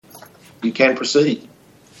You can proceed.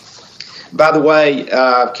 By the way,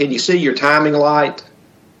 can you see your timing light?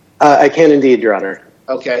 I can indeed, Your Honor.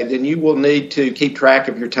 Okay, then you will need to keep track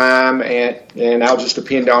of your time, and I'll just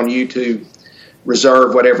depend on you to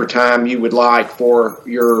reserve whatever time you would like for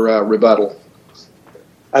your rebuttal.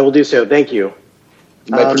 I will do so. Thank you.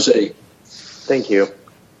 You may proceed. Thank you.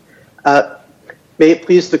 May it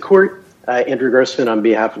please the court, Andrew Grossman on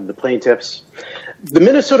behalf of the plaintiffs. The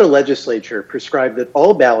Minnesota legislature prescribed that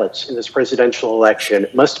all ballots in this presidential election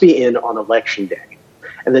must be in on election day,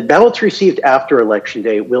 and that ballots received after election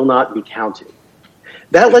day will not be counted.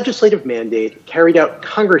 That legislative mandate carried out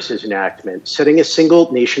Congress's enactment, setting a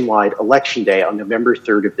single nationwide election day on November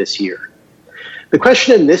 3rd of this year. The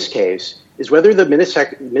question in this case is whether the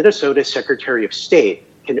Minnesota Secretary of State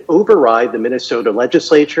can override the Minnesota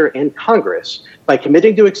legislature and Congress by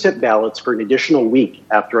committing to accept ballots for an additional week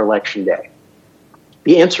after election day.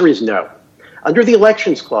 The answer is no. Under the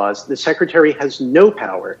Elections Clause, the Secretary has no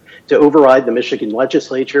power to override the Michigan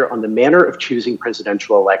legislature on the manner of choosing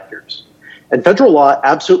presidential electors. And federal law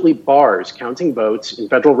absolutely bars counting votes in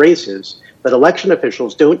federal races that election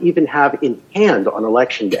officials don't even have in hand on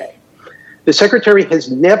election day. The Secretary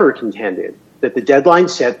has never contended that the deadline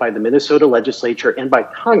set by the Minnesota legislature and by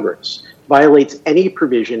Congress violates any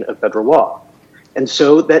provision of federal law, and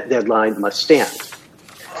so that deadline must stand.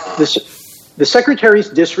 The Secretary's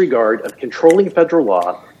disregard of controlling federal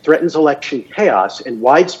law threatens election chaos and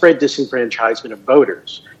widespread disenfranchisement of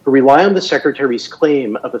voters who rely on the Secretary's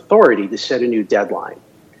claim of authority to set a new deadline.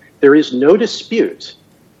 There is no dispute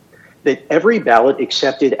that every ballot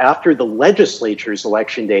accepted after the legislature's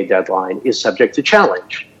election day deadline is subject to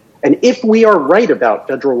challenge. And if we are right about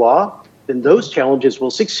federal law, then those challenges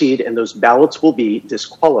will succeed and those ballots will be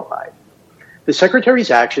disqualified. The Secretary's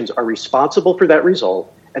actions are responsible for that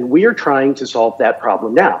result, and we are trying to solve that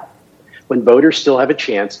problem now, when voters still have a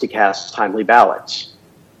chance to cast timely ballots.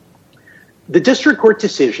 The district court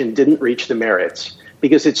decision didn't reach the merits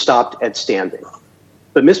because it stopped at standing.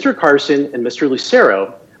 But Mr. Carson and Mr.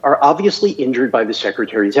 Lucero are obviously injured by the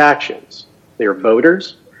Secretary's actions. They are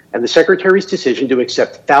voters, and the Secretary's decision to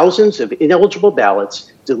accept thousands of ineligible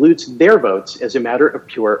ballots dilutes their votes as a matter of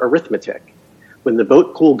pure arithmetic. When the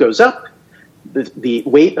vote pool goes up, the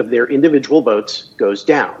weight of their individual votes goes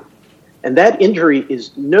down. And that injury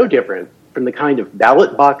is no different from the kind of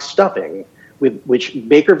ballot box stuffing with which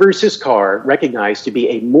Baker versus Carr recognized to be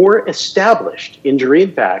a more established injury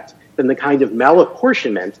in fact than the kind of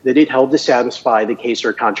malapportionment that it held to satisfy the case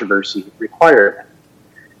or controversy requirement.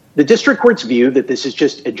 The district court's view that this is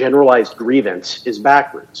just a generalized grievance is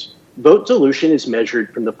backwards. Vote dilution is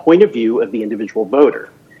measured from the point of view of the individual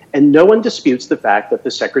voter, and no one disputes the fact that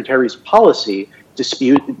the Secretary's policy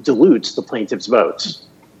dilutes the plaintiff's votes.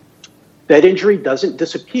 That injury doesn't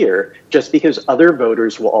disappear just because other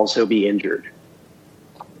voters will also be injured.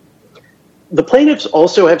 The plaintiffs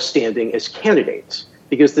also have standing as candidates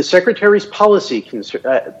because the Secretary's policy concerns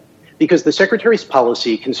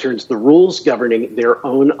the rules governing their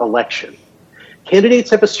own election. Candidates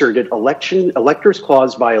have asserted electors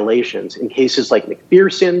clause violations in cases like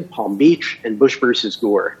McPherson, Palm Beach, and Bush versus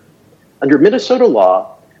Gore. Under Minnesota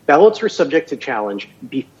law, ballots are subject to challenge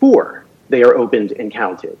before they are opened and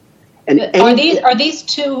counted. And are these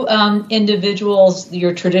two individuals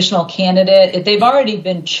your traditional candidate? They've already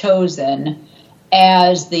been chosen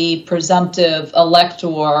as the presumptive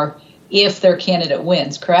elector if their candidate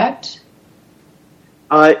wins, correct?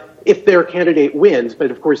 If their candidate wins,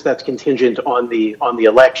 but of course that's contingent on the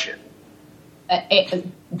election.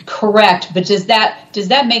 Correct, but does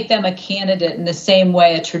that make them a candidate in the same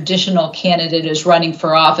way a traditional candidate is running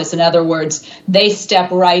for office? In other words, they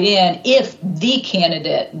step right in if the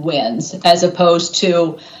candidate wins, as opposed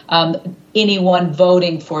to anyone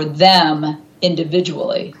voting for them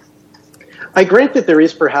individually. I grant that there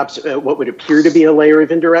is perhaps what would appear to be a layer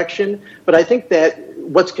of indirection, but I think that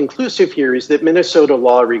what's conclusive here is that Minnesota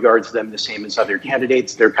law regards them the same as other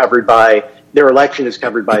candidates. Their election is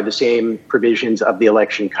covered by the same provisions of the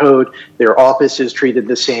election code. Their office is treated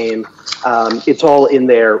the same. It's all in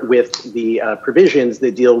there with the provisions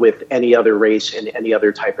that deal with any other race and any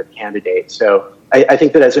other type of candidate. So I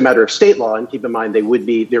think that as a matter of state law, and keep in mind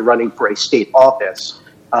they're running for a state office,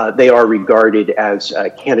 they are regarded as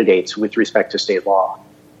candidates with respect to state law.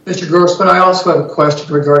 Mr. Grossman, I also have a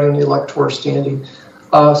question regarding the electoral standing.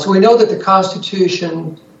 So we know that the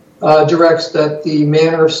Constitution directs that the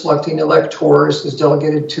manner of selecting electors is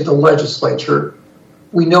delegated to the legislature.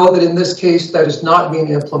 We know that in this case that is not being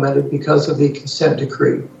implemented because of the consent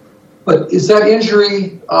decree. But is that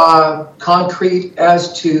injury concrete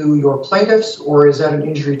as to your plaintiffs, or is that an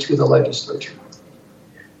injury to the legislature?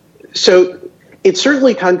 So It's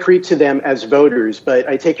certainly concrete to them as voters, but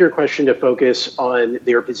I take your question to focus on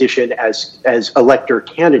their position as elector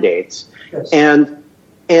candidates. Yes.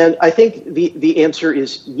 And I think the answer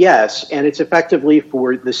is yes, and it's effectively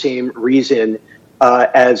for the same reason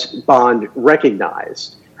as Bond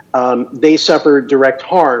recognized. They suffer direct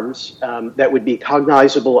harms that would be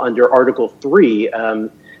cognizable under Article 3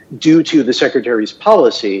 due to the Secretary's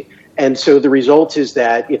policy. And so the result is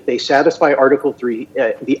that if they satisfy Article 3,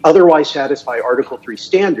 the otherwise satisfy Article 3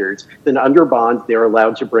 standards, then under Bond, they're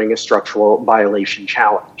allowed to bring a structural violation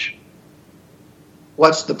challenge.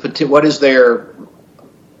 What is their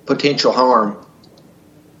potential harm?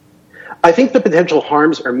 I think the potential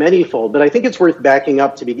harms are manyfold, but I think it's worth backing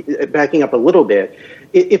up a little bit.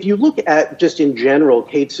 If you look at just in general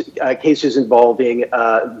cases involving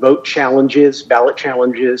vote challenges, ballot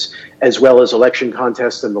challenges, as well as election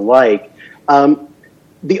contests and the like,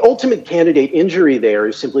 the ultimate candidate injury there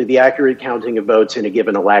is simply the accurate counting of votes in a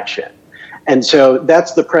given election. And so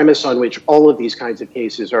that's the premise on which all of these kinds of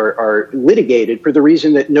cases are litigated, for the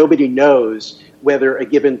reason that nobody knows whether a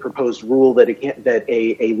given proposed rule that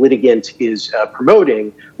a litigant is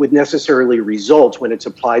promoting would necessarily result, when it's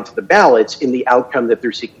applied to the ballots, in the outcome that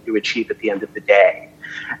they're seeking to achieve at the end of the day.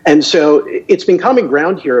 And so it's been common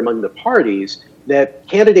ground here among the parties that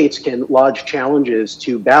candidates can lodge challenges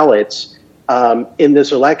to ballots in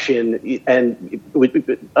this election and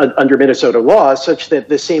under Minnesota law, such that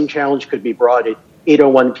the same challenge could be brought at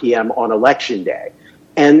 8:01 p.m. on election day.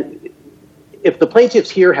 And if the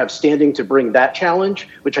plaintiffs here have standing to bring that challenge,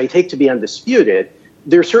 which I take to be undisputed,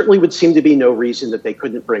 there certainly would seem to be no reason that they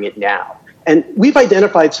couldn't bring it now. And we've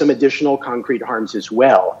identified some additional concrete harms as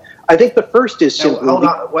well. I think the first is simply... Hold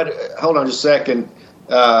on just a second.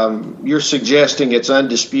 You're suggesting it's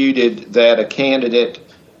undisputed that a candidate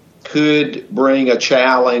could bring a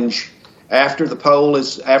challenge after the poll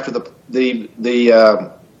is, after the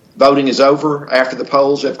voting is over, after the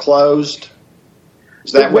polls have closed?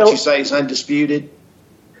 Is that what you say is undisputed?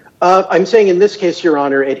 I'm saying in this case, Your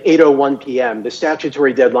Honor, at 8:01 p.m. The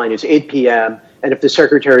statutory deadline is 8 p.m. And if the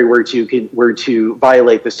Secretary were to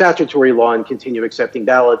violate the statutory law and continue accepting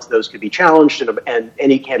ballots, those could be challenged, and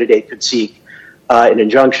any candidate could seek an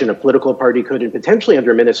injunction. A political party could, and potentially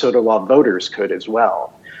under Minnesota law, voters could as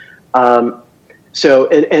well. So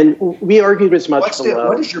we argued as much below.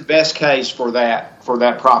 What is your best case for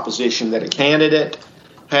that proposition, that a candidate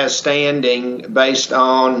has standing based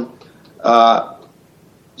on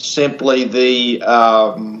simply the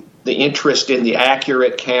interest in the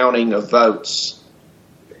accurate counting of votes?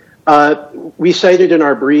 We cited in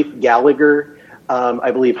our brief Gallagher.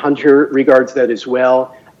 I believe Hunter regards that as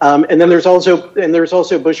well. And then there's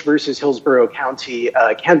also Bush versus Hillsborough County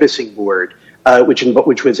Canvassing Board,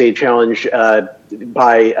 which was a challenge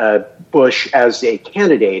by Bush as a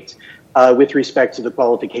candidate with respect to the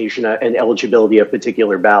qualification and eligibility of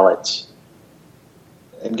particular ballots.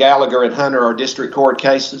 And Gallagher and Hunter are district court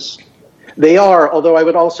cases? They are, although I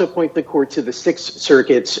would also point the court to the Sixth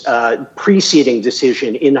Circuit's preceding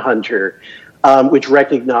decision in Hunter, which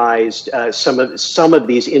recognized some of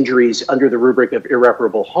these injuries under the rubric of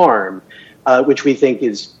irreparable harm, which we think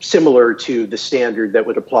is similar to the standard that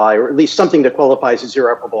would apply, or at least something that qualifies as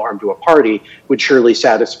irreparable harm to a party would surely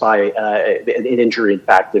satisfy an injury in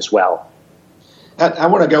fact as well. I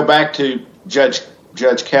want to go back to Judge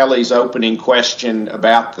Kelly's opening question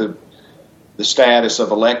about the status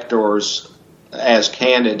of electors as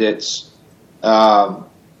candidates.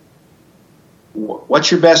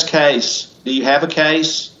 What's your best case? Do you have a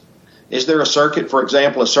case? Is there a circuit, for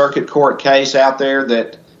example, a circuit court case out there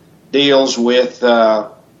that deals with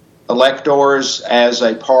electors as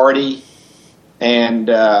a party and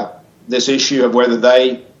this issue of whether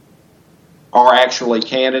they are actually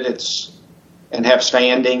candidates and have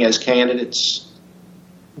standing as candidates?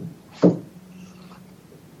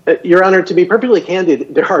 Your Honor, to be perfectly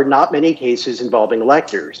candid, there are not many cases involving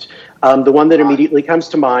electors. The one that immediately comes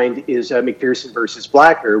to mind is McPherson versus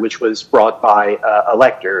Blacker, which was brought by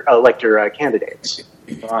elector candidates.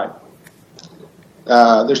 All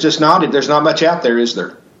right. There's not much out there, is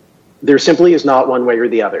there? There simply is not, one way or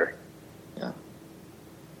the other. Yeah.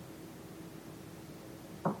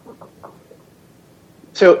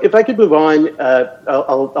 So if I could move on,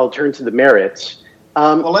 I'll turn to the merits.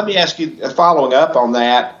 Well, let me ask you, following up on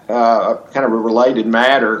that, kind of a related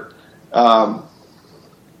matter. I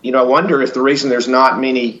wonder if the reason there's not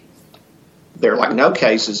many, there are like no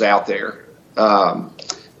cases out there,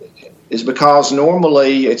 is because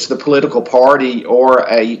normally it's the political party or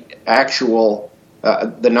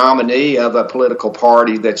the nominee of a political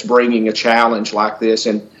party that's bringing a challenge like this.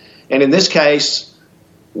 And in this case,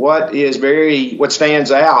 what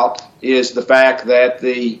stands out is the fact that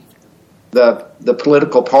the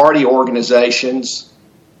political party organizations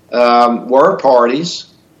were parties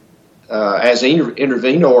as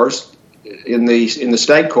intervenors in the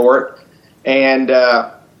state court, and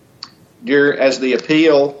as the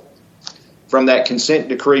appeal from that consent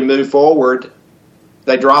decree moved forward,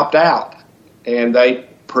 they dropped out and they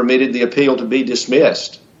permitted the appeal to be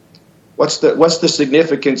dismissed. What's the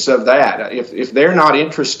significance of that? If they're not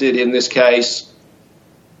interested in this case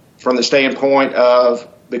from the standpoint of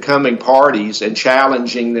becoming parties and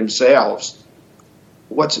challenging themselves,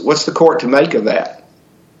 what's the court to make of that?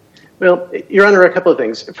 Well, Your Honor, a couple of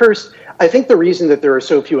things. First, I think the reason that there are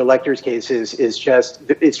so few electors cases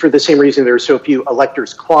it's for the same reason there are so few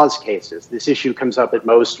electors clause cases. This issue comes up at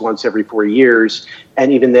most once every 4 years,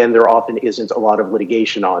 and even then there often isn't a lot of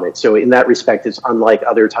litigation on it. So in that respect, it's unlike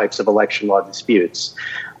other types of election law disputes.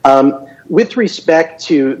 With respect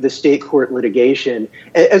to the state court litigation,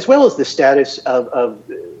 as well as the status of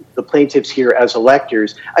the plaintiffs here as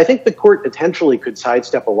electors, I think the court potentially could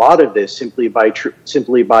sidestep a lot of this simply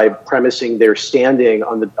by premising their standing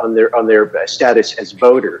on their status as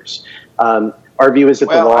voters. Our view is that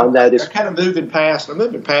the law on that is kind of moving past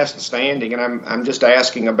the standing, and I'm just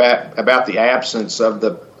asking about the absence of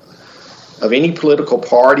any political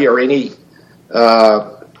party or any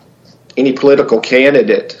political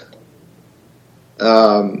candidate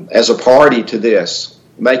as a party to this,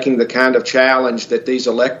 making the kind of challenge that these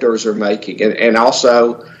electors are making, and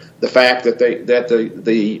also the fact that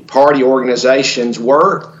the party organizations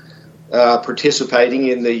were participating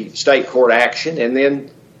in the state court action and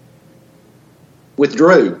then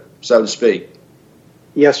withdrew, so to speak.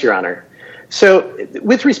 Yes, Your Honor. So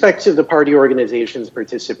with respect to the party organization's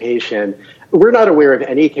participation, we're not aware of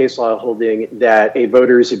any case law holding that a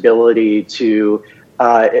voter's ability to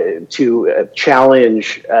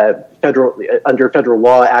challenge under federal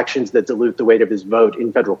law actions that dilute the weight of his vote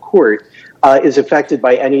in federal court is affected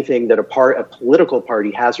by anything that a political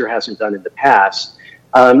party has or hasn't done in the past.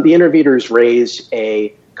 The interveners raise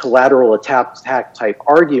a collateral attack type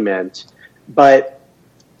argument, but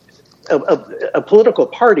a political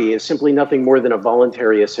party is simply nothing more than a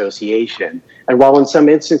voluntary association. And while in some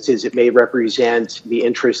instances it may represent the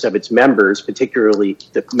interests of its members, particularly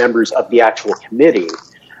the members of the actual committee,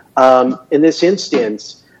 in this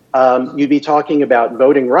instance, you'd be talking about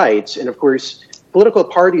voting rights. And of course, political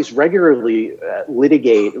parties regularly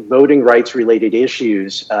litigate voting rights related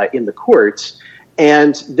issues in the courts.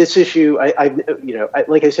 And this issue,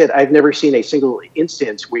 like I said, I've never seen a single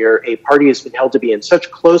instance where a party has been held to be in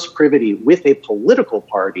such close privity with a political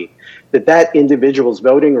party that individual's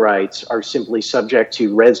voting rights are simply subject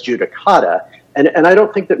to res judicata. And I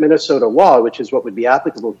don't think that Minnesota law, which is what would be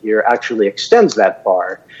applicable here, actually extends that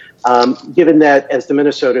far, given that, as the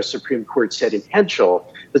Minnesota Supreme Court said in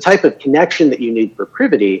Henschel, the type of connection that you need for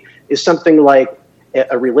privity is something like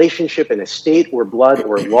a relationship in a state or blood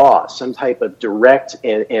or law, some type of direct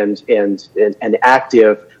and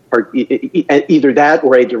active, either that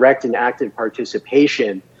or a direct and active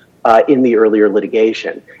participation in the earlier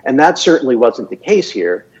litigation. And that certainly wasn't the case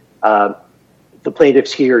here. The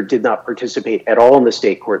plaintiffs here did not participate at all in the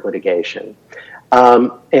state court litigation.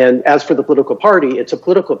 And as for the political party, it's a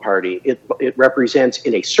political party. It represents,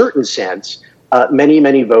 in a certain sense,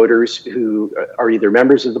 many voters who are either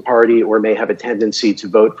members of the party or may have a tendency to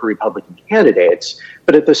vote for Republican candidates.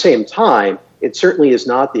 But at the same time, it certainly is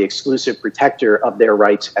not the exclusive protector of their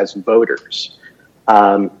rights as voters.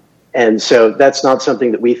 And so that's not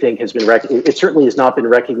something that we think has been it certainly has not been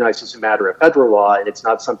recognized as a matter of federal law, and it's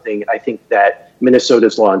not something I think that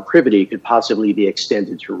Minnesota's law on privity could possibly be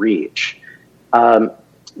extended to reach.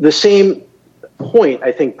 The same point,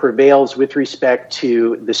 I think, prevails with respect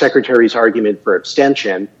to the Secretary's argument for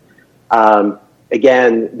abstention.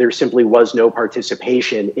 Again, there simply was no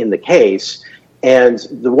participation in the case. And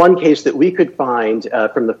the one case that we could find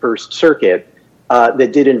from the First Circuit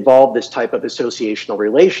that did involve this type of associational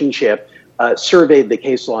relationship surveyed the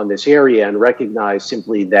case law in this area and recognized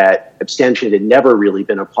simply that abstention had never really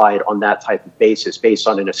been applied on that type of basis, based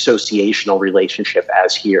on an associational relationship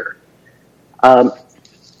as here.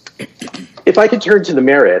 If I could turn to the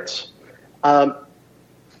merits,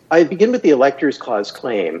 I begin with the Electors Clause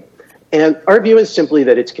claim. And our view is simply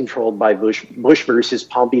that it's controlled by Bush versus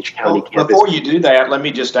Palm Beach County campus. Before you do that, let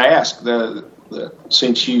me just ask,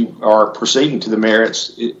 since you are proceeding to the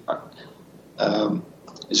merits, is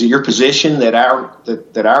it your position that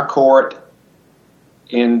our court,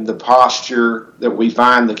 in the posture that we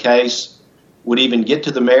find the case, would even get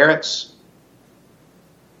to the merits?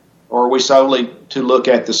 Or are we solely to look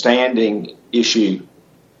at the standing issue?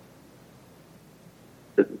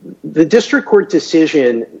 The district court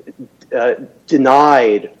decision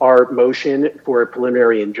denied our motion for a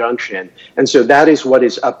preliminary injunction, and so that is what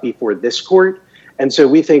is up before this court. And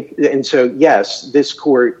so yes, this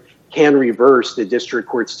court can reverse the district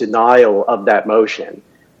court's denial of that motion.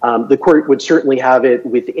 The court would certainly have it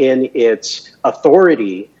within its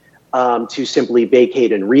authority to simply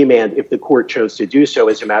vacate and remand if the court chose to do so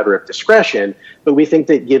as a matter of discretion. But we think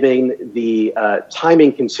that given the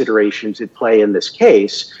timing considerations at play in this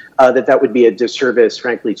case, that would be a disservice,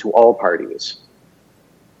 frankly, to all parties.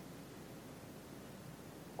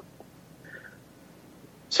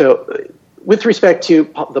 So with respect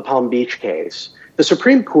to the Palm Beach case, the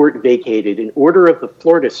Supreme Court vacated an order of the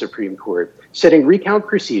Florida Supreme Court setting recount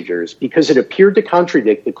procedures because it appeared to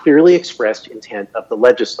contradict the clearly expressed intent of the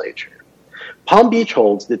legislature. Palm Beach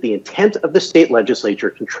holds that the intent of the state legislature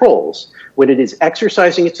controls when it is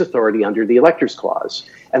exercising its authority under the Electors Clause,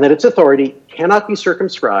 and that its authority cannot be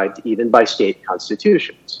circumscribed even by state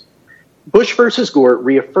constitutions. Bush versus Gore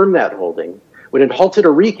reaffirmed that holding when it halted a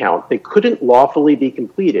recount that couldn't lawfully be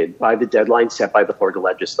completed by the deadline set by the Florida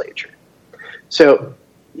legislature. So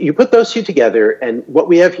you put those two together, and what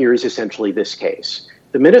we have here is essentially this case.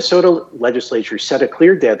 The Minnesota legislature set a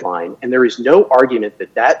clear deadline, and there is no argument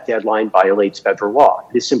that that deadline violates federal law.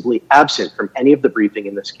 It is simply absent from any of the briefing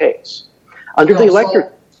in this case. Under the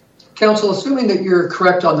elector... Counsel, assuming that you're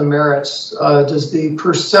correct on the merits, does the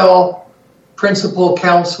Purcell principle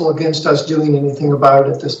counsel against us doing anything about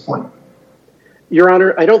it at this point? Your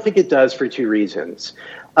Honor, I don't think it does for two reasons.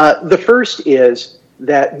 The first is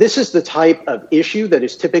that this is the type of issue that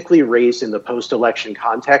is typically raised in the post-election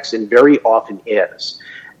context and very often is.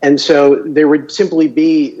 And so there's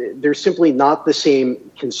simply not the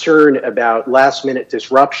same concern about last-minute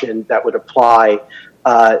disruption that would apply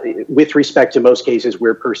with respect to most cases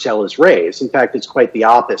where Purcell is raised. In fact, it's quite the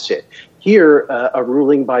opposite. Here, a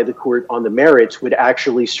ruling by the court on the merits would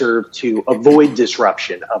actually serve to avoid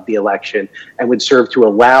disruption of the election and would serve to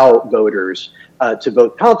allow voters to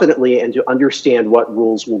vote confidently and to understand what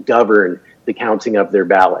rules will govern the counting of their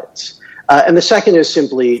ballots. And the second is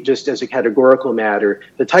simply, just as a categorical matter,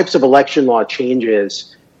 the types of election law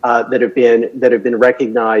changes that have been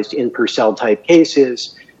recognized in Purcell-type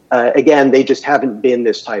cases. Again, they just haven't been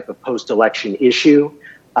this type of post-election issue,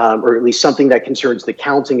 or at least something that concerns the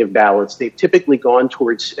counting of ballots. They've typically gone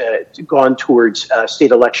towards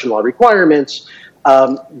state election law requirements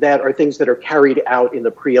that are things that are carried out in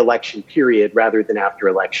the pre-election period rather than after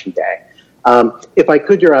election day. If I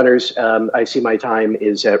could, Your Honors, I see my time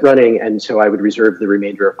is running, and so I would reserve the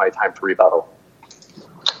remainder of my time for rebuttal.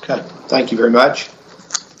 Okay, thank you very much.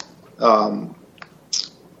 All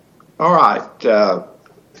right,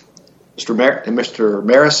 Mr.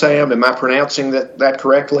 Marasam, am I pronouncing that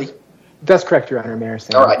correctly? That's correct, Your Honor,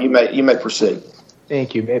 Marasam. All right, you may proceed.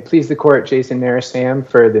 Thank you. May it please the court, Jason Marasam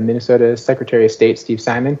for the Minnesota Secretary of State, Steve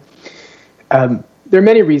Simon. There are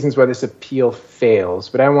many reasons why this appeal fails,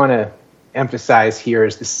 but I want to emphasize here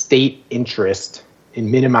is the state interest in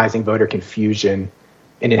minimizing voter confusion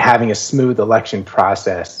and in having a smooth election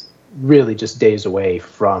process really just days away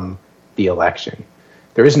from the election.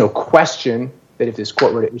 There is no question that if this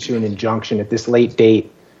court were to issue an injunction at this late date,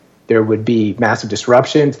 there would be massive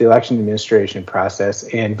disruption to the election administration process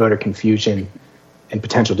and voter confusion and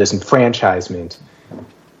potential disenfranchisement.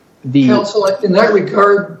 Counsel, in that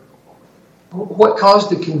regard, what caused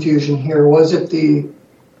the confusion here? Was it the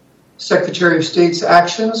Secretary of State's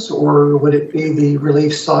actions, or would it be the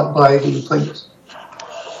relief sought by the plaintiffs?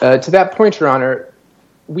 To that point, Your Honor,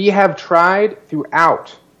 we have tried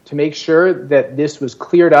throughout to make sure that this was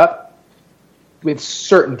cleared up with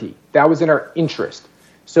certainty. That was in our interest.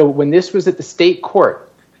 So when this was at the state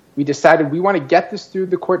court, we decided we want to get this through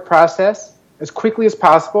the court process as quickly as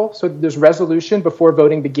possible so that there's resolution before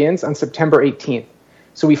voting begins on September 18th.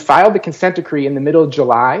 So we filed the consent decree in the middle of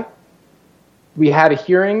July. We had a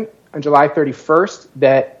hearing on July 31st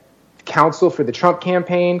that counsel for the Trump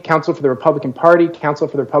campaign, counsel for the Republican Party, counsel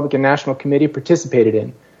for the Republican National Committee participated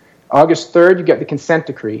in. August 3rd, you get the consent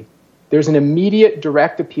decree. There's an immediate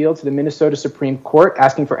direct appeal to the Minnesota Supreme Court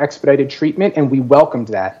asking for expedited treatment, and we welcomed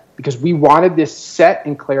that because we wanted this set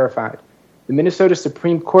and clarified. The Minnesota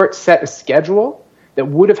Supreme Court set a schedule that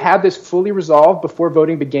would have had this fully resolved before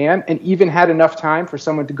voting began and even had enough time for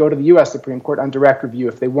someone to go to the U.S. Supreme Court on direct review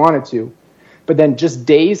if they wanted to. But then just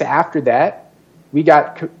days after that, we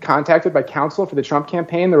got contacted by counsel for the Trump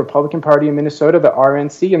campaign, the Republican Party in Minnesota, the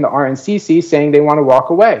RNC, and the RNCC saying they want to walk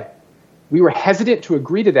away. We were hesitant to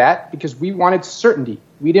agree to that because we wanted certainty.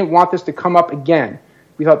 We didn't want this to come up again.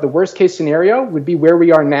 We thought the worst case scenario would be where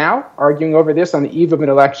we are now, arguing over this on the eve of an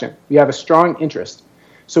election. We have a strong interest.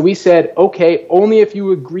 So we said, okay, only if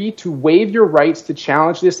you agree to waive your rights to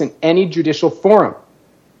challenge this in any judicial forum.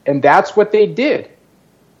 And that's what they did.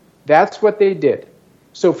 That's what they did.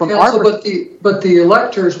 So from Counsel, but the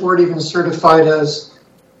electors weren't even certified as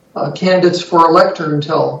candidates for elector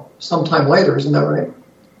until sometime later, isn't that right?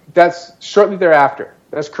 That's shortly thereafter.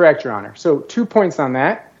 That's correct, Your Honor. So 2 points on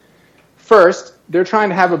that. First, they're trying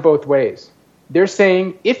to have it both ways. They're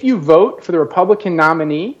saying if you vote for the Republican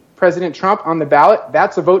nominee, President Trump, on the ballot,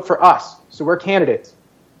 that's a vote for us. So we're candidates.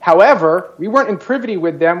 However, we weren't in privity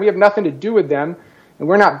with them. We have nothing to do with them. And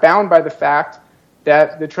we're not bound by the fact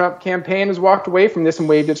that the Trump campaign has walked away from this and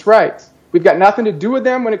waived its rights. We've got nothing to do with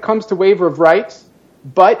them when it comes to waiver of rights.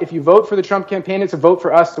 But if you vote for the Trump campaign, it's a vote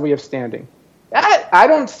for us, so we have standing. I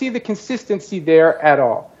don't see the consistency there at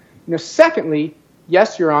all. Secondly,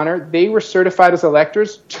 yes, Your Honor, they were certified as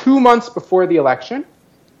electors 2 months before the election,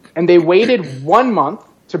 and they waited 1 month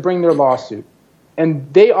to bring their lawsuit. And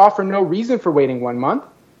they offer no reason for waiting 1 month.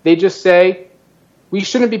 They just say, we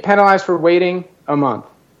shouldn't be penalized for waiting a month.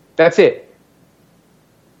 That's it.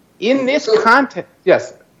 In this context,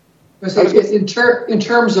 yes. In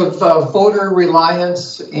terms of voter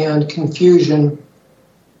reliance and confusion,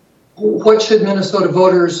 what should Minnesota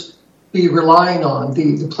voters be relying on?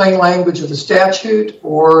 The plain language of the statute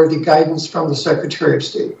or the guidance from the Secretary of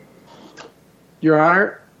State? Your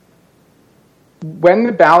Honor, when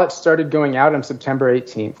the ballots started going out on September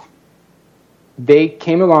 18th, they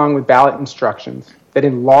came along with ballot instructions that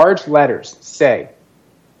in large letters say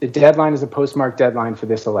the deadline is a postmark deadline for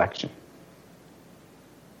this election.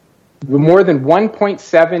 More than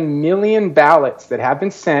 1.7 million ballots that have been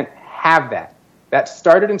sent have that. That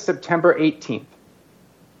started in September 18th.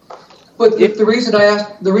 But the reason I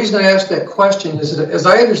asked that question is that, as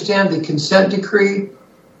I understand the consent decree,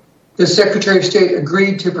 the Secretary of State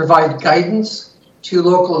agreed to provide guidance to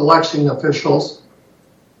local election officials.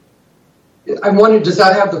 I wondered, does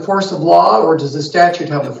that have the force of law, or does the statute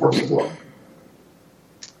have the force of law?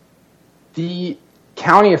 The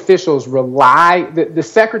county officials rely, the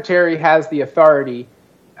Secretary has the authority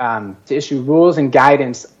to issue rules and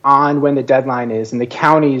guidance on when the deadline is, and the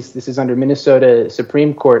counties, this is under Minnesota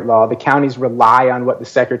Supreme Court law, the counties rely on what the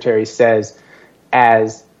Secretary says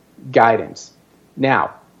as guidance.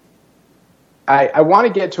 Now, I want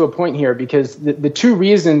to get to a point here because the two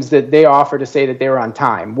reasons that they offer to say that they were on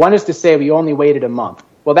time. One is to say we only waited a month.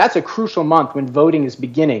 Well, that's a crucial month when voting is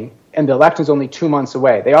beginning and the election's only 2 months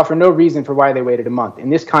away. They offer no reason for why they waited a month. In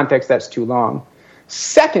this context, that's too long.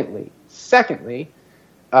 Secondly,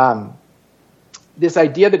 this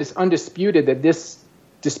idea that it's undisputed that this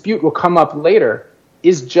dispute will come up later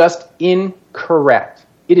is just incorrect.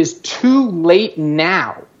 It is too late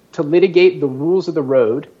now to litigate the rules of the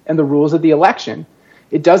road and the rules of the election.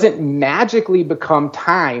 It doesn't magically become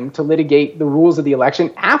time to litigate the rules of the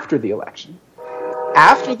election after the election.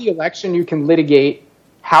 After the election, you can litigate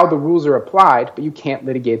how the rules are applied, but you can't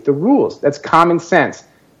litigate the rules. That's common sense.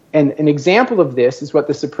 And an example of this is what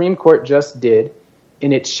the Supreme Court just did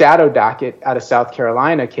in its shadow docket out of South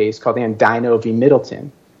Carolina case called Andino v.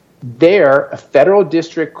 Middleton. There, a federal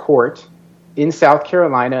district court in South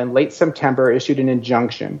Carolina in late September issued an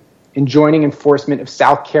injunction enjoining enforcement of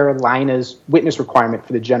South Carolina's witness requirement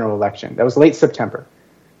for the general election. That was late September.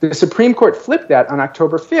 The Supreme Court flipped that on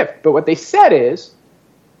October 5th. But what they said is,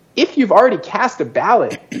 if you've already cast a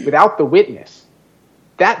ballot without the witness,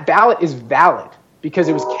 that ballot is valid because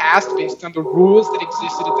it was cast based on the rules that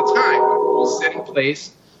existed at the time, the rules set in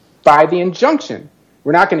place by the injunction.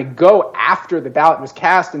 We're not going to go after the ballot was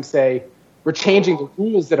cast and say, we're changing the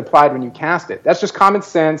rules that applied when you cast it. That's just common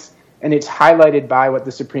sense, and it's highlighted by what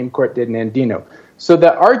the Supreme Court did in Andino. So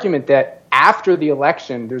the argument that after the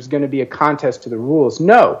election there's going to be a contest to the rules,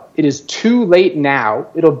 no, it is too late now.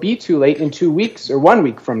 It'll be too late in 2 weeks or 1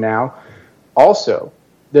 week from now. Also,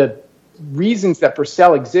 the reasons that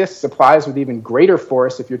Purcell exists applies with even greater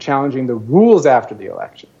force if you're challenging the rules after the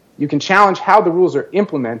election. You can challenge how the rules are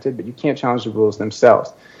implemented, but you can't challenge the rules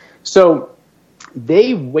themselves. So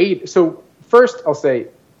they wait. So first, I'll say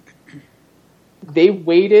they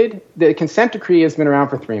waited. The consent decree has been around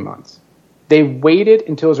for 3 months. They waited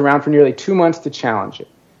until it was around for nearly 2 months to challenge it.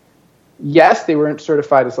 Yes, they weren't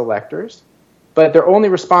certified as electors, but their only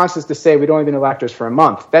response is to say we'd only been electors for a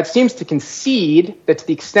month. That seems to concede that to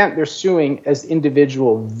the extent they're suing as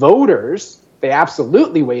individual voters, they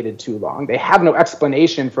absolutely waited too long. They have no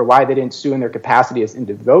explanation for why they didn't sue in their capacity as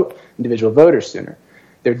individual voters sooner.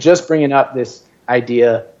 They're just bringing up this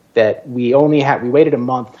idea that we waited a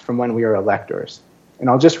month from when we were electors. And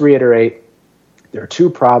I'll just reiterate, there are two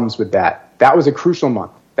problems with that. That was a crucial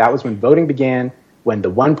month. That was when voting began. when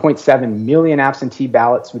the 1.7 million absentee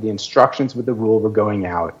ballots with the instructions with the rule were going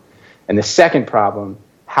out. And the second problem,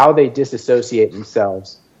 how they disassociate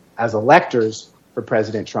themselves as electors for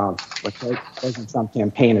President Trump when President Trump's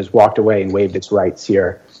campaign has walked away and waived its rights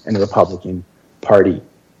here in the Republican Party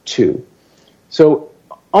too. So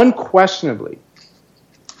unquestionably,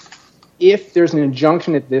 if there's an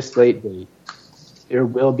injunction at this late date, there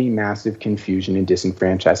will be massive confusion and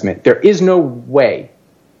disenfranchisement. There is no way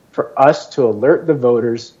for us to alert the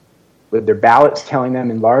voters with their ballots telling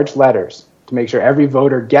them in large letters to make sure every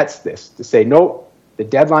voter gets this, to say, no, the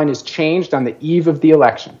deadline is changed on the eve of the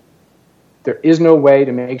election. There is no way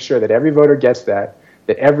to make sure that every voter gets that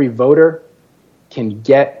every voter can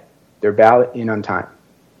get their ballot in on time.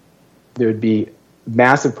 There would be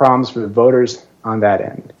massive problems for the voters on that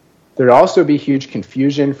end. There would also be huge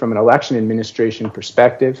confusion from an election administration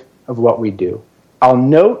perspective of what we do. I'll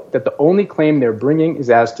note that the only claim they're bringing is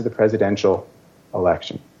as to the presidential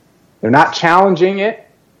election. They're not challenging it,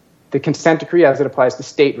 the consent decree as it applies to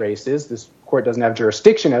state races. This court doesn't have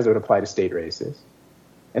jurisdiction as it would apply to state races.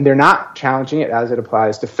 And they're not challenging it as it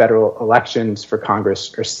applies to federal elections for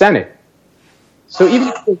Congress or Senate. So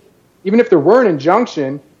even if there were an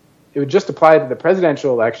injunction, it would just apply to the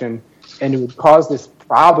presidential election, and it would cause this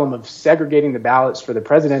problem of segregating the ballots for the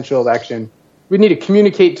presidential election. We need to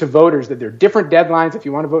communicate to voters that there are different deadlines if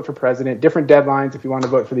you want to vote for president, different deadlines if you want to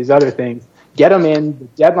vote for these other things. Get them in.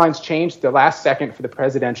 The deadlines changed the last second for the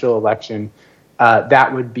presidential election.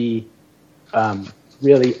 That would be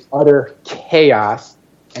really utter chaos.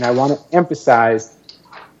 And I want to emphasize,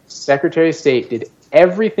 Secretary of State did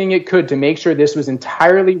everything it could to make sure this was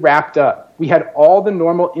entirely wrapped up. We had all the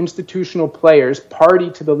normal institutional players party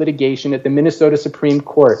to the litigation at the Minnesota Supreme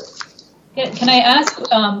Court. Can I ask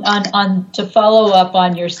to follow up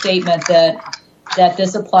on your statement that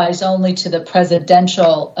this applies only to the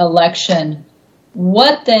presidential election?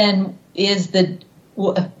 What then is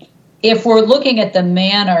if we're looking at the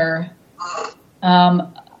manner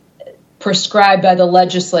prescribed by the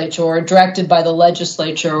legislature or directed by the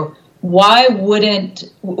legislature, what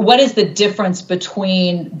is the difference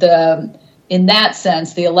between in that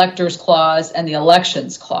sense, the electors clause and the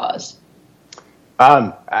elections clause?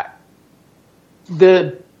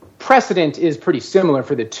 The precedent is pretty similar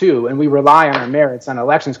for the two, and we rely on our merits on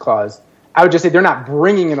elections clause. I would just say they're not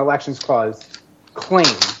bringing an elections clause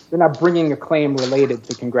claim. They're not bringing a claim related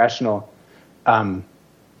to congressional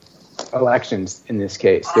elections in this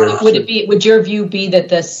case. Would your view be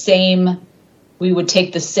that we would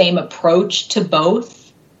take the same approach to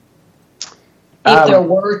both?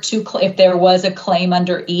 If there was a claim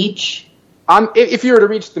under each? If you were to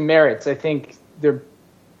reach the merits, I think they're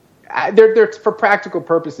for practical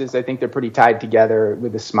purposes, I think they're pretty tied together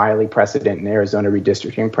with the Smiley precedent and Arizona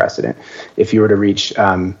redistricting precedent, if you were to reach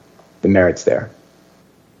the merits there.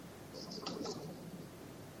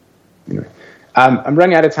 Anyway, I'm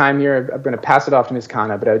running out of time here. I'm going to pass it off to Ms.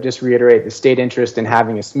 Khanna, but I would just reiterate the state interest in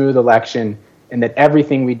having a smooth election, and that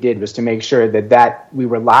everything we did was to make sure that we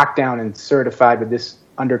were locked down and certified with this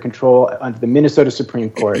under control under the Minnesota Supreme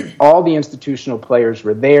Court. All the institutional players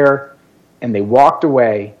were there, and they walked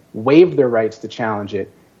away, waived their rights to challenge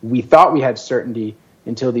it. We thought we had certainty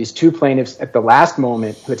until these two plaintiffs at the last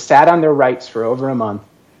moment, who had sat on their rights for over a month,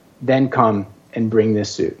 then come and bring this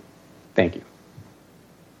suit. Thank you.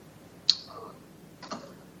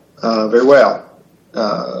 Very well.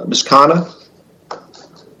 Ms. Khanna?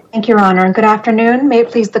 Thank you, Your Honor, and good afternoon. May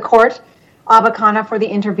it please the court, Ava Khanna for the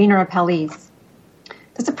intervener appellees.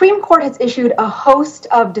 The Supreme Court has issued a host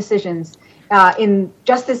of decisions in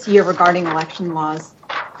just this year regarding election laws.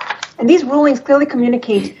 And these rulings clearly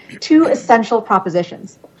communicate two essential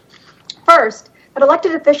propositions. First, that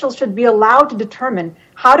elected officials should be allowed to determine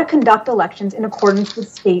how to conduct elections in accordance with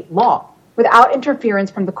state law without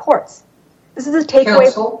interference from the courts. This is a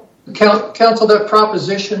takeaway. Counsel, that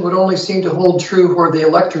proposition would only seem to hold true where the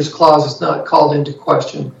electors clause is not called into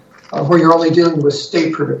question, where you're only dealing with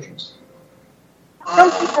state provisions. I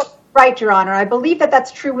don't think that's right, Your Honor. I believe that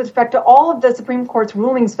that's true with respect to all of the Supreme Court's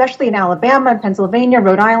rulings, especially in Alabama and Pennsylvania,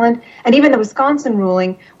 Rhode Island, and even the Wisconsin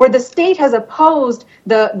ruling, where the state has opposed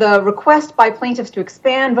the request by plaintiffs to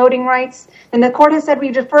expand voting rights. And the court has said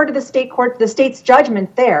we defer to the state court, the state's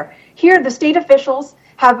judgment there. Here, the state officials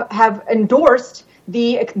have endorsed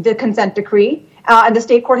the consent decree, and the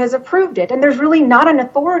state court has approved it. And there's really not an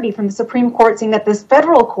authority from the Supreme Court saying that this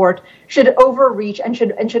federal court should overreach and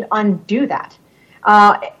should undo that.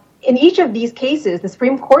 In each of these cases, the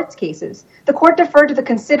Supreme Court's cases, the court deferred to the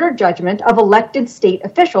considered judgment of elected state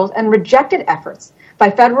officials and rejected efforts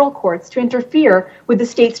by federal courts to interfere with the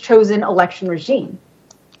state's chosen election regime.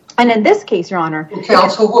 And in this case, Your Honor...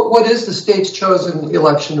 Counsel, what is the state's chosen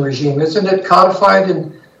election regime? Isn't it codified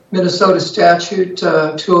in Minnesota statute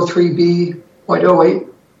 203B.08?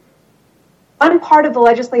 One part of the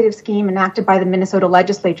legislative scheme enacted by the Minnesota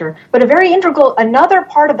legislature, but another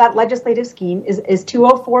part of that legislative scheme is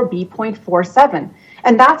 204B.47.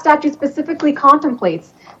 And that statute specifically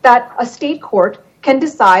contemplates that a state court can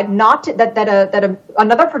decide that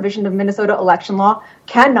another provision of Minnesota election law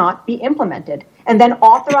cannot be implemented, and then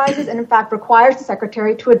authorizes and in fact requires the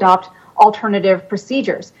secretary to adopt alternative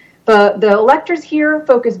procedures. The electors here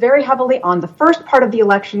focus very heavily on the first part of the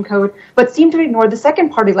election code, but seem to ignore the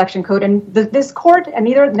second part of the election code. And this court, and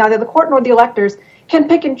neither the court nor the electors, can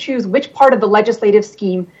pick and choose which part of the legislative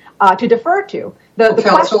scheme to defer to.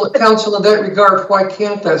 Counsel, in that regard, why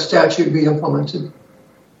can't that statute be implemented?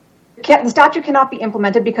 The statute cannot be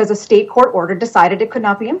implemented because a state court order decided it could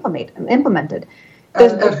not be implemented.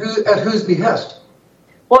 At whose behest?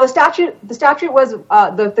 Well, the statute was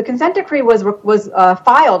the consent decree was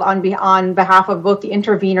filed on behalf of both the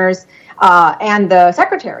interveners and the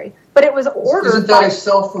secretary, but it was ordered. Isn't that a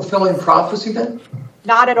self-fulfilling prophecy then?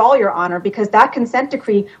 Not at all, Your Honor, because that consent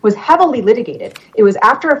decree was heavily litigated. It was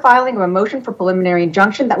after a filing of a motion for preliminary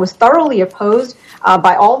injunction that was thoroughly opposed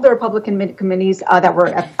by all of the Republican committees that were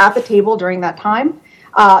at the table during that time.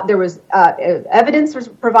 There was evidence was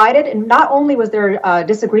provided, and not only was there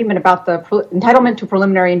disagreement about the entitlement to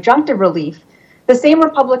preliminary injunctive relief, the same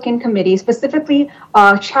Republican committee specifically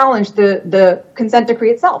challenged the consent decree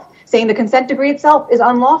itself, saying the consent decree itself is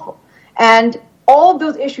unlawful. And all of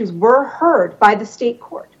those issues were heard by the state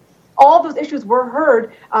court. All of those issues were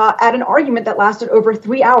heard at an argument that lasted over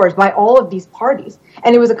 3 hours by all of these parties.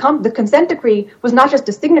 And it was the consent decree was not just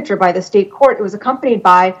a signature by the state court, it was accompanied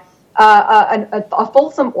by a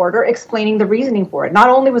fulsome order explaining the reasoning for it. Not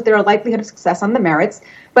only was there a likelihood of success on the merits,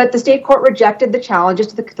 but the state court rejected the challenges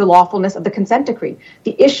to the lawfulness of the consent decree.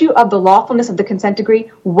 The issue of the lawfulness of the consent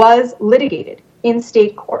decree was litigated in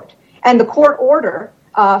state court. And the court order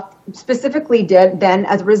specifically did then,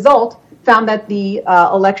 as a result, found that the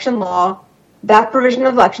election law, that provision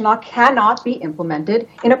of election law cannot be implemented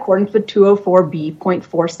in accordance with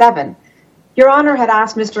 204B.47. Your Honor had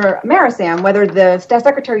asked Mr. Marasam whether the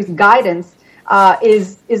Secretary's guidance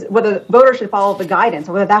is whether voters should follow the guidance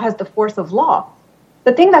or whether that has the force of law.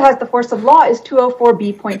 The thing that has the force of law is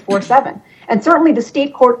 204B.47. And certainly the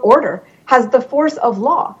state court order has the force of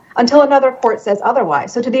law until another court says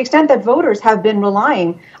otherwise. So to the extent that voters have been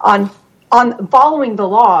relying on following the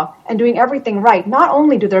law and doing everything right, not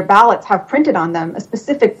only do their ballots have printed on them a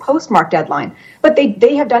specific postmark deadline, but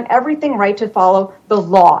they have done everything right to follow the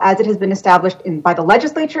law as it has been established by the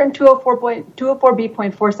legislature in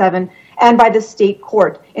 204B.47 and by the state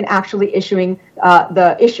court in actually issuing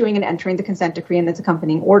and entering the consent decree and its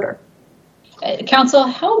accompanying order. Counsel,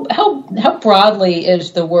 how broadly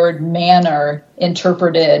is the word manner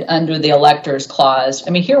interpreted under the electors clause?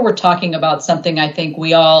 I mean, here we're talking about something I think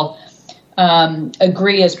we all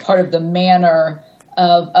agree as part of the manner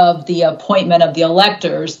of the appointment of the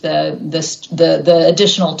electors, the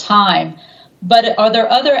additional time. But are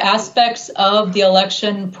there other aspects of the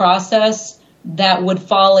election process that would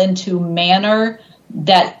fall into manner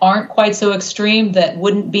that aren't quite so extreme, that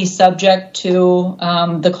wouldn't be subject to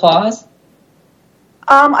the clause?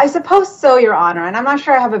 I suppose so, Your Honor, and I'm not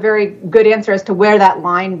sure I have a very good answer as to where that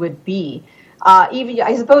line would be.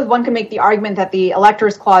 I suppose one can make the argument that the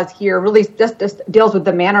electors clause here really just deals with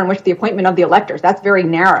the manner in which the appointment of the electors. That's very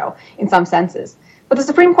narrow in some senses. But the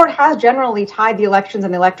Supreme Court has generally tied the elections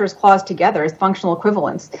and the electors clause together as functional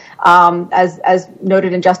equivalents. As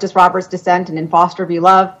noted in Justice Roberts' dissent and in Foster v.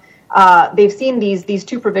 Love, they've seen these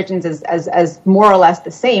two provisions as more or less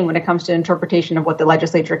the same when it comes to interpretation of what the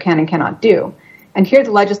legislature can and cannot do. And here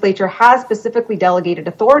the legislature has specifically delegated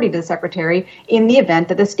authority to the secretary in the event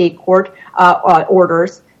that the state court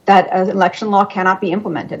orders that an election law cannot be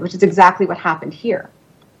implemented, which is exactly what happened here.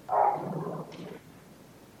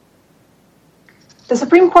 The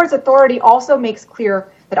Supreme Court's authority also makes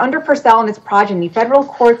clear that under Purcell and its progeny, federal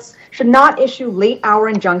courts should not issue late-hour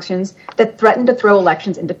injunctions that threaten to throw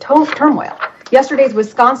elections into turmoil. Yesterday's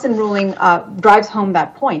Wisconsin ruling drives home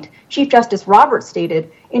that point. Chief Justice Roberts stated,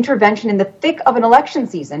 intervention in the thick of an election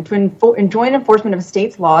season to enjoin enforcement of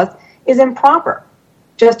states' laws is improper.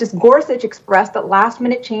 Justice Gorsuch expressed that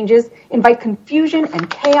last-minute changes invite confusion and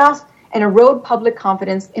chaos and erode public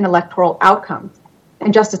confidence in electoral outcomes.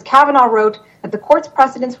 And Justice Kavanaugh wrote that the court's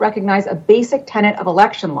precedents recognize a basic tenet of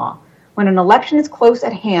election law. When an election is close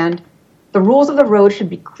at hand, the rules of the road should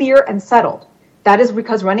be clear and settled. That is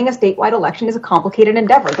because running a statewide election is a complicated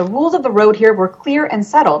endeavor. The rules of the road here were clear and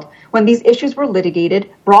settled when these issues were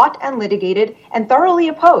brought and thoroughly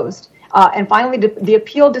opposed, and finally the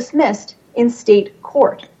appeal dismissed in state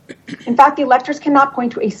court. In fact, the electors cannot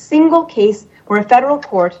point to a single case where a federal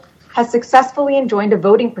court has successfully enjoined a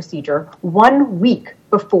voting procedure 1 week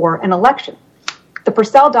before an election. The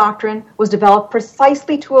Purcell Doctrine was developed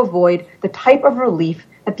precisely to avoid the type of relief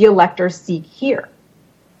that the electors seek here.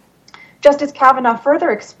 Justice Kavanaugh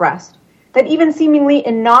further expressed that even seemingly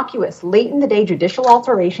innocuous, late-in-the-day judicial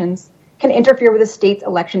alterations can interfere with a state's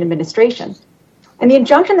election administration. And the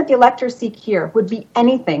injunction that the electors seek here would be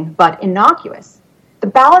anything but innocuous. The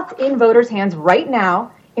ballots in voters' hands right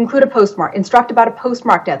now include instruct about a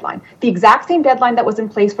postmark deadline, the exact same deadline that was in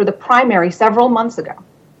place for the primary several months ago.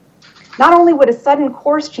 Not only would a sudden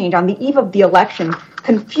course change on the eve of the election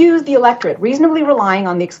confuse the electorate, reasonably relying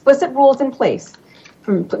on the explicit rules in place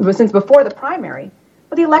since before the primary,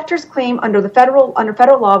 but the electors' claim under federal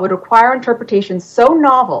law would require interpretations so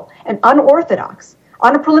novel and unorthodox,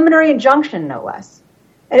 on a preliminary injunction no less,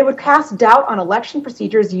 and it would cast doubt on election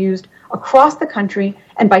procedures used across the country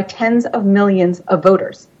and by tens of millions of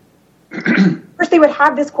voters. First, they would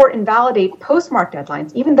have this court invalidate postmark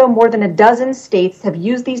deadlines, even though more than a dozen states have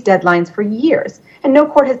used these deadlines for years, and no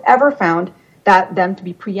court has ever found them to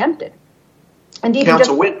be preempted. Indeed,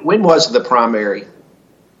 Counsel, when was the primary?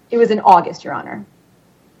 It was in August, Your Honor.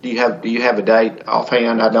 Do you have a date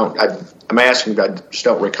offhand? I'm asking, but I just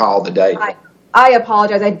don't recall the date. I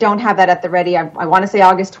apologize. I don't have that at the ready. I want to say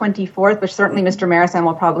August 24th, but certainly Mr. Marisan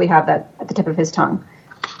will probably have that at the tip of his tongue.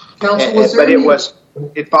 Counsel,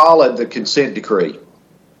 it followed the consent decree.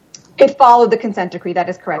 It followed the consent decree. That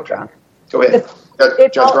is correct, Your Honor. Go ahead.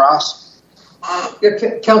 Judge Ross?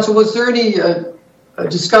 Counsel, was there any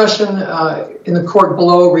discussion in the court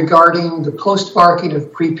below regarding the postmarking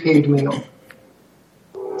of prepaid mail?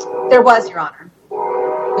 There was, Your Honor.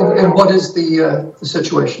 And what is the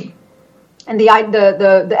situation? And the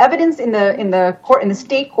evidence in the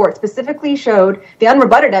state court specifically showed, the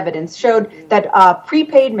unrebutted evidence showed that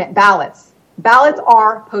prepaid ballots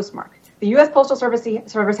are postmarked. The U.S. Postal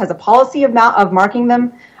Service has a policy of marking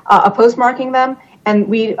them, postmarking them, and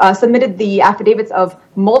we submitted the affidavits of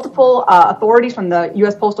multiple authorities from the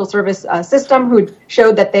U.S. Postal Service system who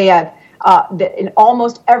showed that they have, that in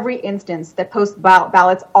almost every instance, that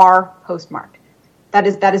ballots are postmarked. That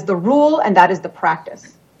is the rule, and that is the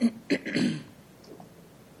practice.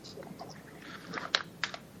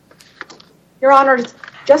 Your Honors,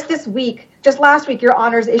 just last week, Your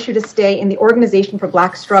Honors issued a stay in the Organization for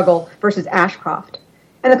Black Struggle versus Ashcroft.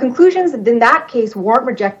 And the conclusions in that case weren't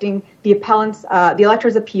rejecting the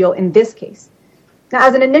elector's appeal in this case. Now,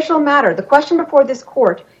 as an initial matter, the question before this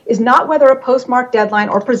court is not whether a postmark deadline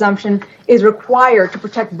or presumption is required to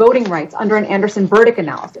protect voting rights under an Anderson-Burdick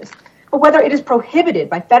analysis, but whether it is prohibited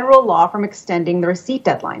by federal law from extending the receipt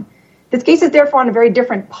deadline. This case is therefore in a very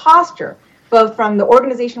different posture, both from the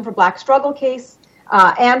Organization for Black Struggle case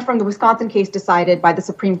and from the Wisconsin case decided by the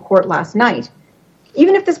Supreme Court last night.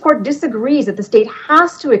 Even if this court disagrees that the state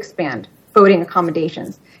has to expand voting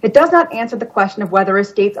accommodations, it does not answer the question of whether a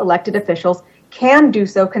state's elected officials can do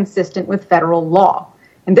so consistent with federal law.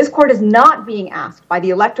 And this court is not being asked by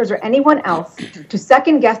the electors or anyone else to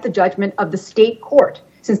second-guess the judgment of the state court,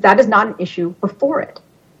 since that is not an issue before it.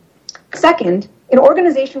 Second, in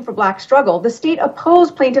Organization for Black Struggle, the state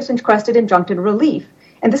opposed plaintiffs' requested injunctive relief,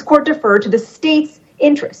 and this court deferred to the state's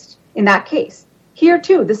interest in that case. Here,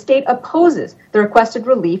 too, the state opposes the requested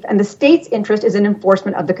relief, and the state's interest is in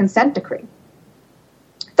enforcement of the consent decree.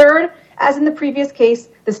 Third, as in the previous case,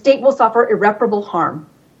 the state will suffer irreparable harm.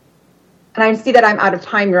 And I see that I'm out of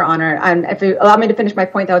time, Your Honor. If you allow me to finish my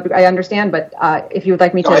point, I understand, but if you would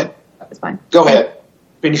like me to, that's fine. Go ahead.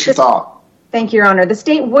 Finish your thought. Thank you, Your Honor. The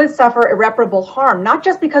state would suffer irreparable harm, not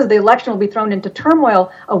just because the election will be thrown into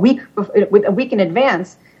turmoil a week in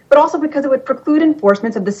advance, but also because it would preclude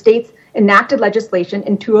enforcement of the state's enacted legislation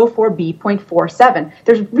in 204B.47.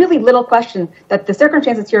 There's really little question that the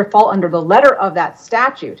circumstances here fall under the letter of that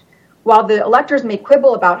statute. While the electors may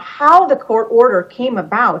quibble about how the court order came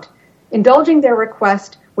about, indulging their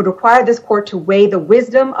request would require this court to weigh the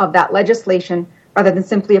wisdom of that legislation rather than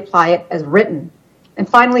simply apply it as written. And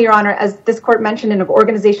finally, Your Honor, as this court mentioned in an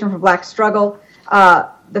Organization for Black Struggle,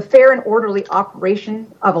 the fair and orderly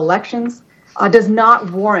operation of elections does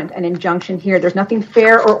not warrant an injunction here. There's nothing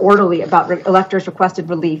fair or orderly about electors' requested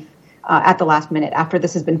relief at the last minute after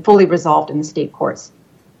this has been fully resolved in the state courts.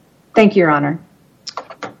 Thank you, Your Honor.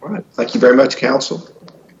 All right. Thank you very much, counsel.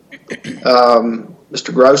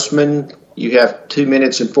 Mr. Grossman, you have 2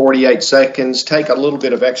 minutes and 48 seconds. Take a little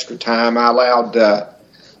bit of extra time. I allowed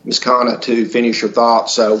Ms. Khanna to finish your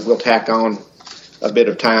thoughts, so we'll tack on a bit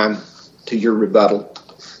of time to your rebuttal.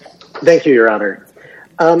 Thank you, Your Honor.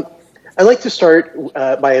 I'd like to start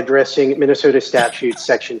by addressing Minnesota Statute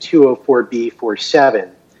Section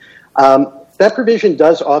 204B47. That provision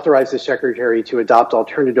does authorize the Secretary to adopt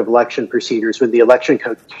alternative election procedures when the election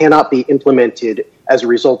code cannot be implemented as a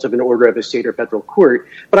result of an order of a state or federal court.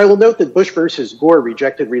 But I will note that Bush versus Gore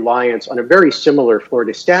rejected reliance on a very similar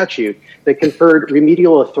Florida statute that conferred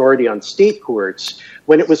remedial authority on state courts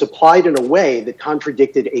when it was applied in a way that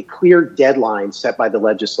contradicted a clear deadline set by the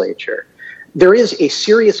legislature. There is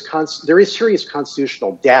serious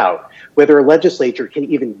constitutional doubt whether a legislature can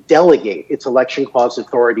even delegate its election clause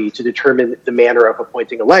authority to determine the manner of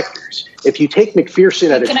appointing electors. If you take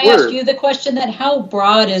McPherson at its word... Can I ask you the question then? How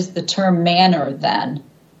broad is the term manner then?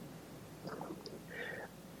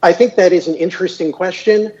 I think that is an interesting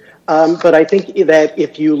question, but I think that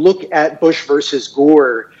if you look at Bush versus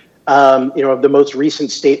Gore, the most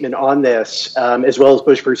recent statement on this, as well as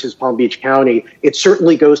Bush versus Palm Beach County, it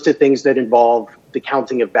certainly goes to things that involve the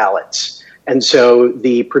counting of ballots. And so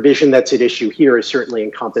the provision that's at issue here is certainly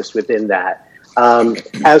encompassed within that.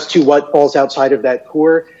 As to what falls outside of that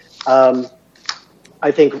core,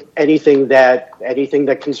 I think anything that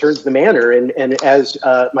concerns the manner, and as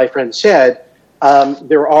my friend said,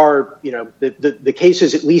 there are, the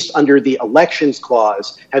cases, at least under the elections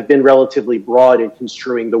clause, have been relatively broad in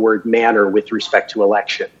construing the word manner with respect to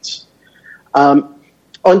elections. On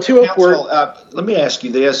 204, Counsel, let me ask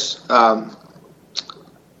you this.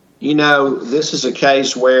 This is a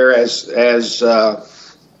case where, as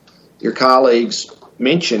your colleagues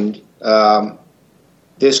mentioned,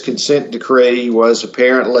 this consent decree was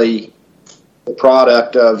apparently the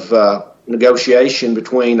product of negotiation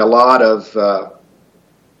between a lot of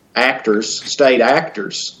state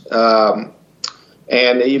actors.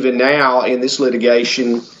 And even now in this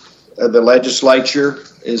litigation, the legislature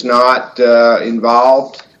is not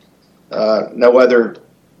involved. No other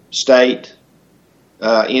state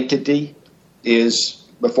entity is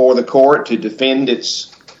before the court to defend its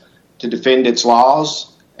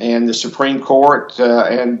laws, and the Supreme Court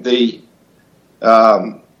and the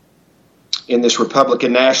in this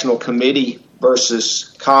Republican National Committee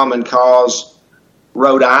versus Common Cause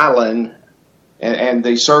Rhode Island, and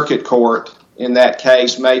the circuit court in that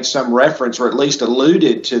case made some reference, or at least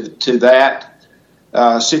alluded to that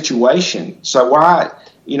situation. So why,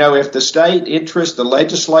 if the state interest, the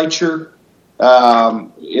legislature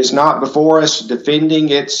is not before us defending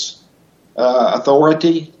its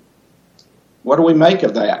authority, what do we make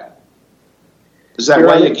of that? Does that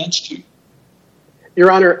weigh against you? Your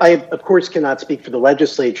Honor, I, of course, cannot speak for the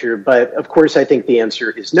legislature, but of course I think the answer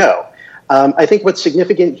is no. I think what's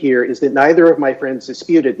significant here is that neither of my friends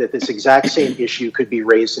disputed that this exact same issue could be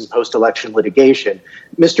raised in post-election litigation.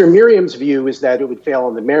 Mr. Merriam's view is that it would fail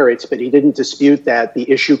on the merits, but he didn't dispute that the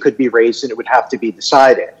issue could be raised and it would have to be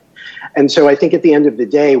decided. And so I think at the end of the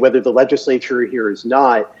day, whether the legislature here is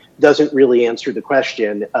not, doesn't really answer the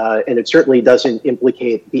question, and it certainly doesn't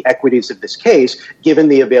implicate the equities of this case, given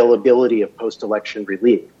the availability of post-election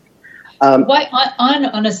relief. On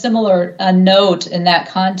a similar note in that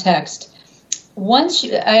context,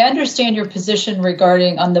 I understand your position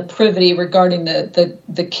regarding on the privity regarding the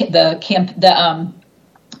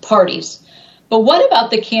parties, but what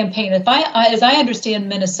about the campaign? As I understand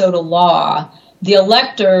Minnesota law, the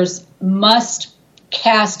electors must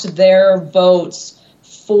cast their votes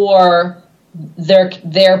for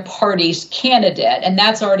their party's candidate, and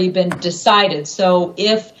that's already been decided. So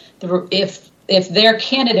if their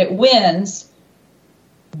candidate wins,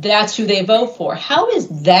 that's who they vote for. How is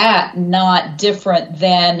that not different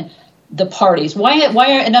than the parties?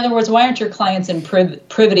 In other words, why aren't your clients in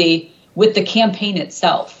privity with the campaign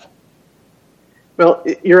itself? Well,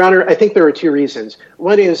 Your Honor, I think there are two reasons.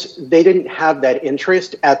 One is they didn't have that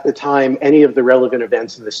interest at the time any of the relevant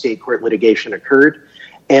events in the state court litigation occurred.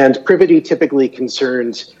 And privity typically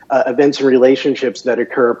concerns events and relationships that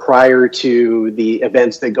occur prior to the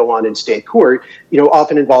events that go on in state court,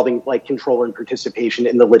 often involving like control and participation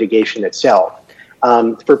in the litigation itself.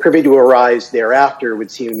 For privity to arise thereafter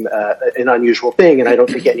would seem an unusual thing, and I don't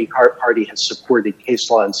think any party has supported case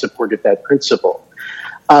law and supported that principle.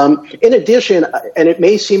 In addition, and it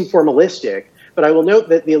may seem formalistic, but I will note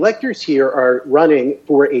that the electors here are running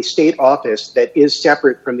for a state office that is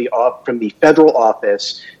separate from the federal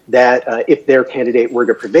office that, if their candidate were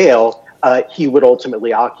to prevail, he would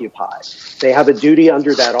ultimately occupy. They have a duty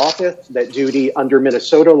under that office. That duty under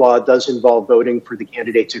Minnesota law does involve voting for the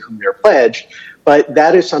candidate to whom they're pledged, but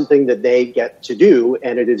that is something that they get to do,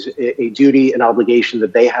 and it is a duty and obligation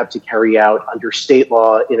that they have to carry out under state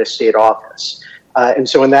law in a state office. And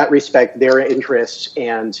so in that respect, their interests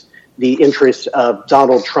and the interests of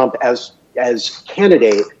Donald Trump as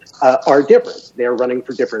candidate are different. They're running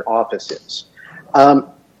for different offices.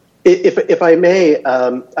 If I may,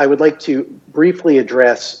 I would like to briefly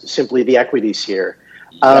address simply the equities here.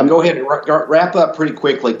 Go ahead and wrap up pretty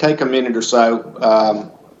quickly. Take a minute or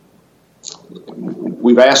so.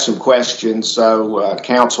 We've asked some questions, so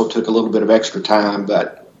counsel took a little bit of extra time,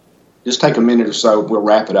 but just take a minute or so. We'll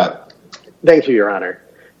wrap it up. Thank you, Your Honor.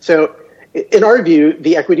 So in our view,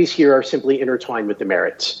 the equities here are simply intertwined with the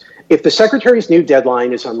merits. If the Secretary's new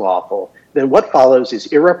deadline is unlawful, then what follows is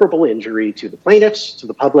irreparable injury to the plaintiffs, to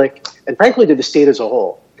the public, and frankly to the state as a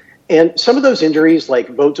whole. And some of those injuries, like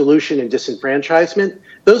vote dilution and disenfranchisement,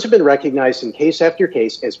 those have been recognized in case after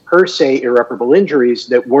case as per se irreparable injuries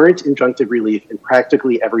that warrant injunctive relief in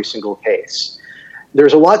practically every single case.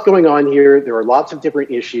 There's a lot going on here. There are lots of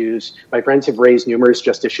different issues. My friends have raised numerous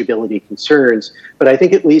justiciability concerns, but I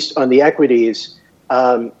think at least on the equities,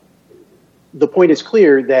 the point is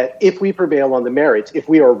clear that if we prevail on the merits, if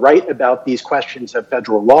we are right about these questions of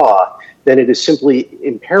federal law, then it is simply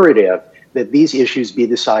imperative that these issues be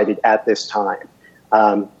decided at this time.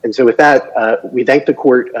 And so with that, we thank the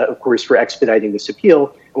court, of course, for expediting this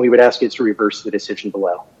appeal, and we would ask it to reverse the decision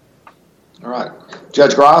below. All right.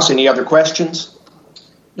 Judge Gross, any other questions?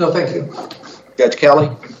 No, thank you. Judge Kelly?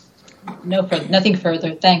 No, nothing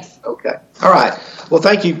further. Thanks. Okay. All right. Well,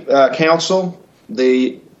 thank you, counsel.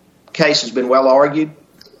 The case has been well argued,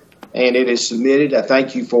 and it is submitted. I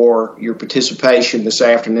thank you for your participation this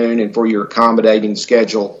afternoon and for your accommodating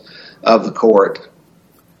schedule of the court.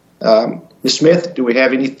 Ms. Smith, do we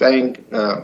have anything